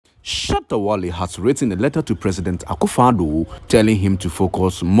Shatta Wale has written a letter to President Akufo-Addo telling him to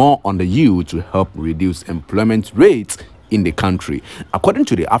focus more on the youth to help reduce employment rates in the country. According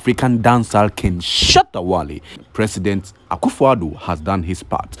to the African dancehall king Shatta Wale, President Akufo-Addo has done his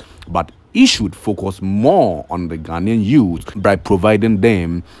part, but he should focus more on the Ghanaian youth by providing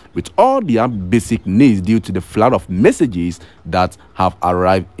them with all their basic needs due to the flood of messages that have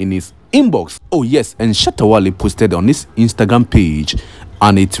arrived in his inbox. Oh yes, and Shatta Wale posted on his Instagram page,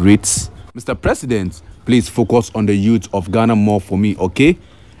 and it reads, "Mr. President, please focus on the youth of Ghana more for me, okay?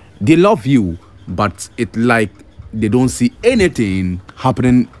 They love you, but it's like they don't see anything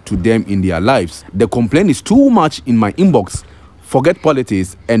happening to them in their lives. The complaint is too much in my inbox. Forget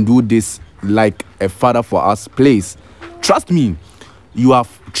politics and do this like a father for us, please. Trust me, you have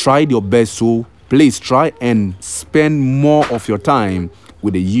tried your best, so please try and spend more of your time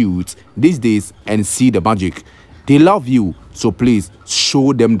with the youth these days and see the magic. They love you, so please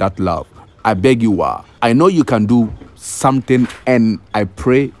show them that love. I beg you, I know you can do something, and I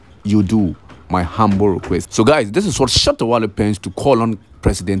pray you do. My humble request." So guys, this is what Shatta Wale pens to call on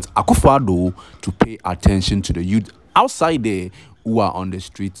President Akufo-Addo to pay attention to the youth outside there who are on the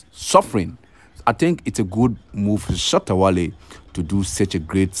streets suffering. I think it's a good move for Shatta Wale to do such a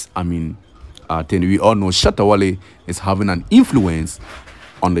great thing. We all know Shatta Wale is having an influence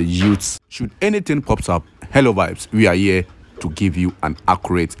on the youths. Should anything pops up, Hello Vibes, we are here to give you an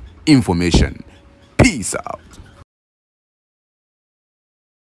accurate information. Peace out.